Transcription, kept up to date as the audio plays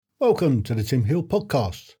Welcome to the Tim Hill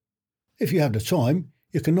podcast. If you have the time,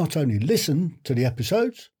 you can not only listen to the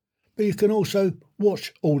episodes, but you can also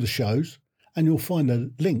watch all the shows, and you'll find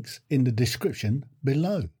the links in the description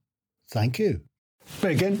below. Thank you.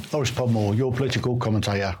 Me again, Horace Podmore, your political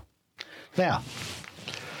commentator. Now,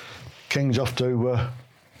 King's off to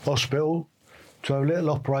hospital to have a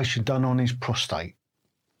little operation done on his prostate.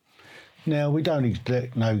 Now, we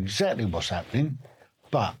don't know exactly what's happening,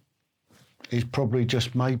 but it's probably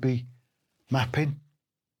just maybe mapping.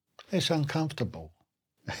 It's uncomfortable.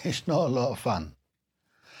 It's not a lot of fun.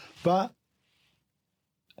 But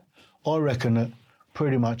I reckon that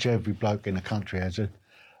pretty much every bloke in the country has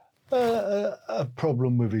a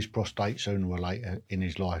problem with his prostate sooner or later in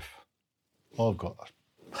his life. I've got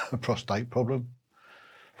a prostate problem.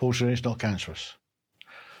 Fortunately, it's not cancerous.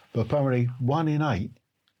 But apparently 1 in 8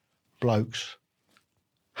 blokes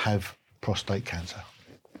have prostate cancer.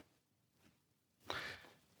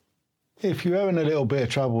 If you're having a little bit of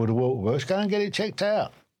trouble with the waterworks, go and get it checked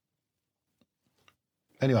out.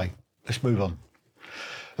 Anyway, let's move on.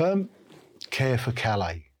 Care for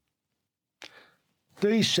Calais.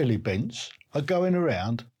 These silly bents are going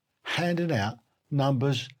around handing out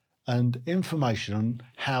numbers and information on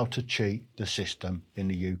how to cheat the system in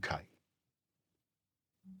the UK.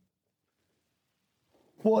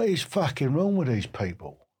 What is fucking wrong with these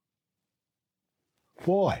people?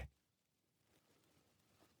 Why?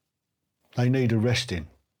 They need arresting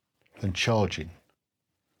and charging.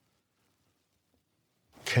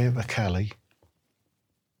 Care for Calais.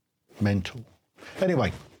 Mental.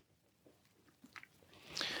 Anyway,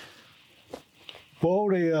 while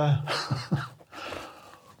the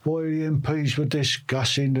MPs were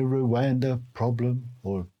discussing the Rwanda problem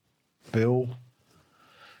or bill,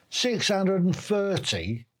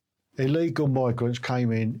 630 illegal migrants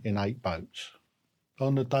came in 8 boats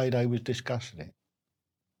on the day they was discussing it.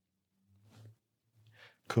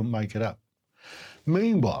 Couldn't make it up.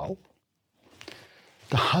 Meanwhile,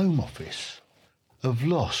 the Home Office have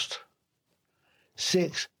lost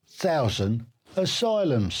 6,000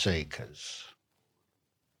 asylum seekers.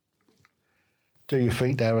 Do you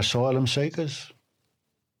think they're asylum seekers?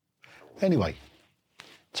 Anyway,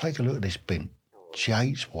 take a look at this bint. She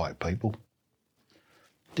hates white people,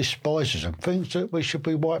 despises them, thinks that we should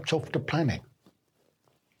be wiped off the planet.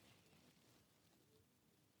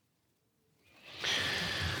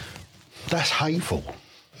 That's hateful.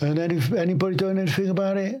 And anybody doing anything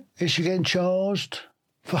about it? Is she getting charged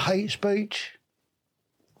for hate speech?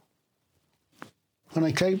 And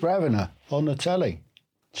they keep having her on the telly,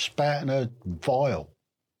 spouting her vile.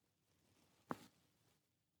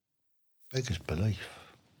 Beggars belief.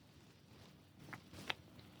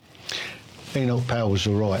 Enoch Powell was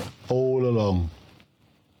right all along.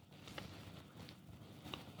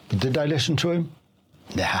 But did they listen to him?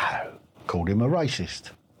 No. Called him a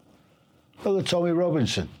racist. Look at Tommy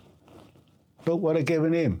Robinson. Look what they're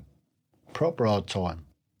giving him. Proper hard time.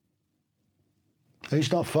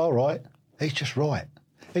 He's not far right. He's just right.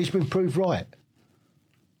 He's been proved right.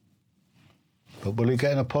 But will he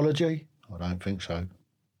get an apology? I don't think so.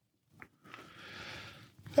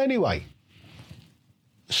 Anyway,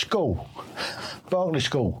 school. Berkeley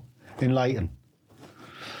School in Leighton.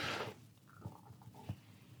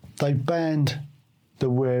 They banned the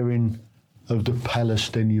wearing of the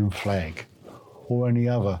Palestinian flag or any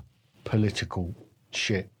other political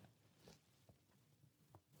shit.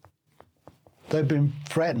 They've been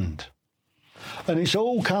threatened. And it's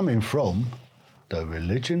all coming from the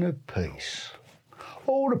religion of peace.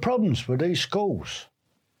 All the problems with these schools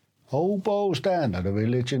all boils down to the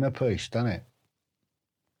religion of peace, doesn't it?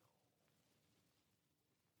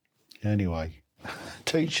 Anyway,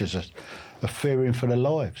 teachers are fearing for their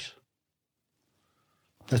lives.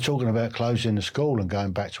 They're talking about closing the school and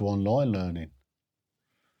going back to online learning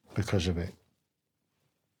because of it.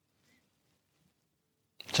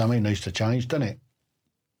 Something needs to change, doesn't it?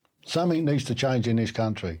 Something needs to change in this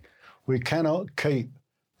country. We cannot keep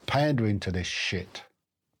pandering to this shit.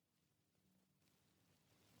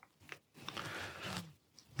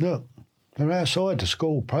 Look, they're outside the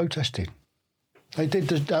school protesting. They did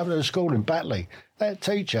the school in Batley. That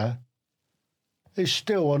teacher is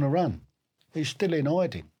still on the run. He's still in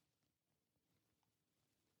hiding.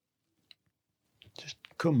 Just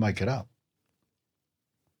couldn't make it up.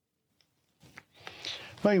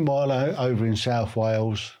 Meanwhile, over in South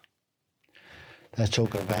Wales, they're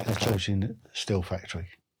talking about closing the steel factory.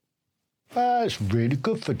 It's really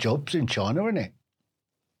good for jobs in China, isn't it?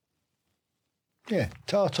 Yeah,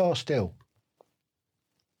 Tata Steel.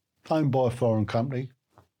 Owned by a foreign company.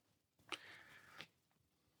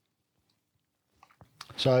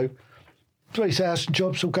 3,000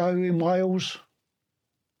 jobs will go in Wales.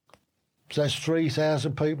 So that's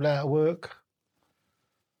 3,000 people out of work.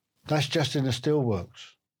 That's just in the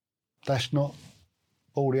steelworks. That's not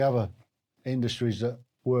all the other industries that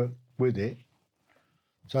work with it.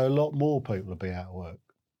 So a lot more people will be out of work.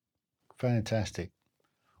 Fantastic.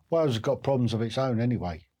 Wales has got problems of its own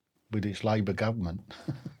anyway with its Labour government.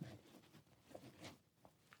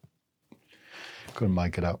 Couldn't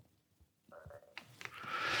make it up.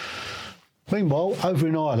 Meanwhile, over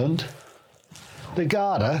in Ireland, the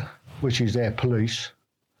Garda, which is their police,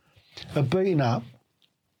 are beating up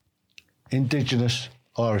Indigenous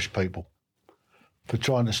Irish people for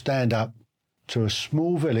trying to stand up to a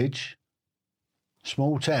small village,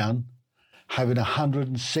 small town, having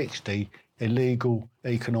 160 illegal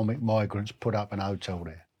economic migrants put up in a hotel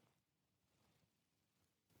there.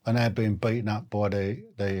 And they're being beaten up by the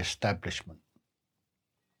establishment.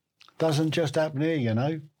 Doesn't just happen here, you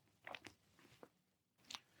know.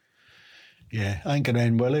 Yeah, ain't going to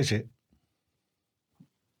end well, is it?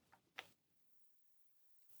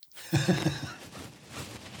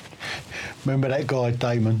 Remember that guy,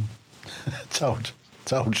 Damon, told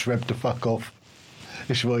Shreb to fuck off.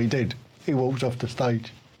 This is what he did. He walked off the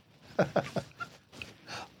stage.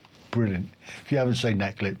 Brilliant. If you haven't seen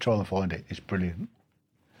that clip, try and find it. It's brilliant.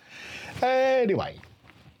 Anyway.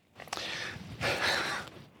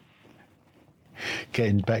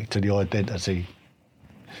 Getting back to the identity.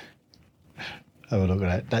 Have a look at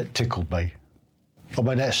that. That tickled me. I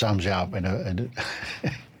mean, that sums it up in a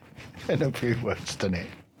few words, doesn't it?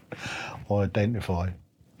 Identify.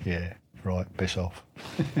 Yeah, right, piss off.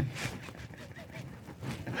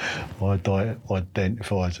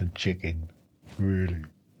 Identify as a chicken. Really.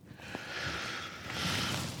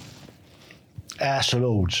 House of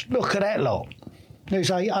Lords. Look at that lot.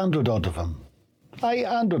 There's 800 odd of them.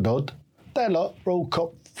 800 odd. That lot were all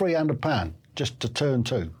copped £300 just to turn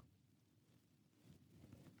two.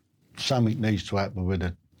 Something needs to happen with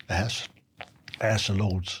the House of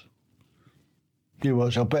Lords. You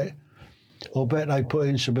watch, I bet they put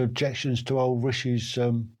in some objections to old Rishi's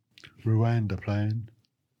Rwanda plan.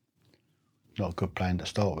 Not a good plan to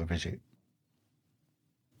start with, is it?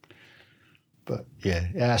 But yeah,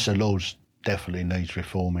 House of Lords definitely needs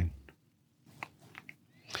reforming.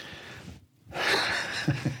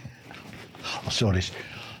 I saw this.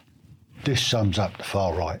 This sums up the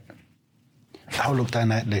far right. Oh, look down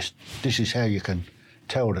that list. This is how you can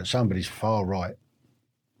tell that somebody's far right.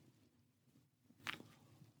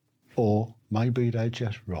 Or maybe they're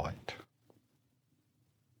just right.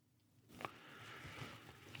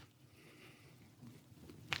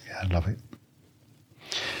 Yeah, I love it.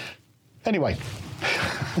 Anyway,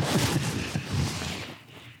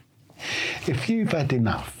 if you've had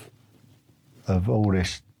enough of all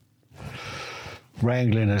this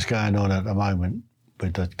wrangling that's going on at the moment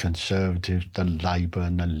with the Conservatives, the Labour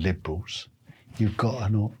and the Liberals, you've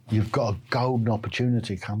got a golden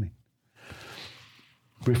opportunity coming.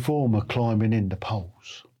 Reform are climbing in the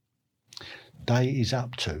polls. They is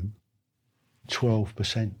up to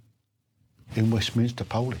 12% in Westminster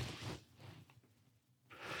polling.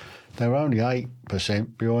 They're only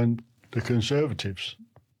 8% behind the Conservatives.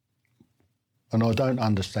 And I don't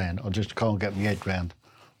understand, I just can't get my head round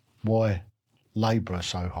why Labour are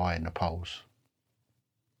so high in the polls.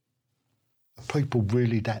 Are people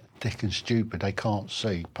really that thick and stupid they can't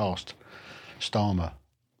see past Starmer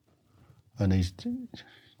and his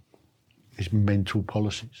mental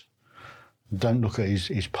policies? Don't look at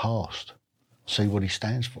his past, see what he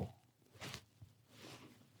stands for.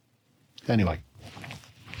 Anyway,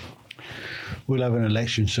 we'll have an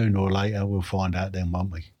election sooner or later, we'll find out then,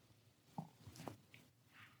 won't we?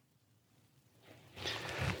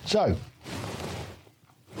 So,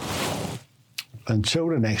 until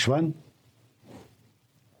the next one,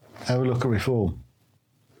 have a look at reform.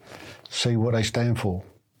 See what they stand for.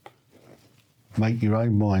 Make your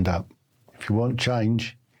own mind up. If you want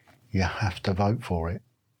change, you have to vote for it.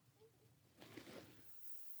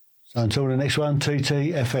 So until the next one,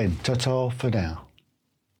 TTFN. Ta-ta for now.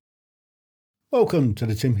 Welcome to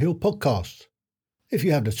the Tim Hill Podcast. If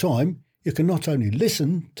you have the time, you can not only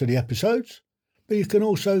listen to the episodes, but you can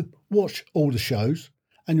also watch all the shows,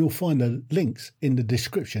 and you'll find the links in the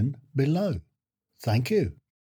description below. Thank you.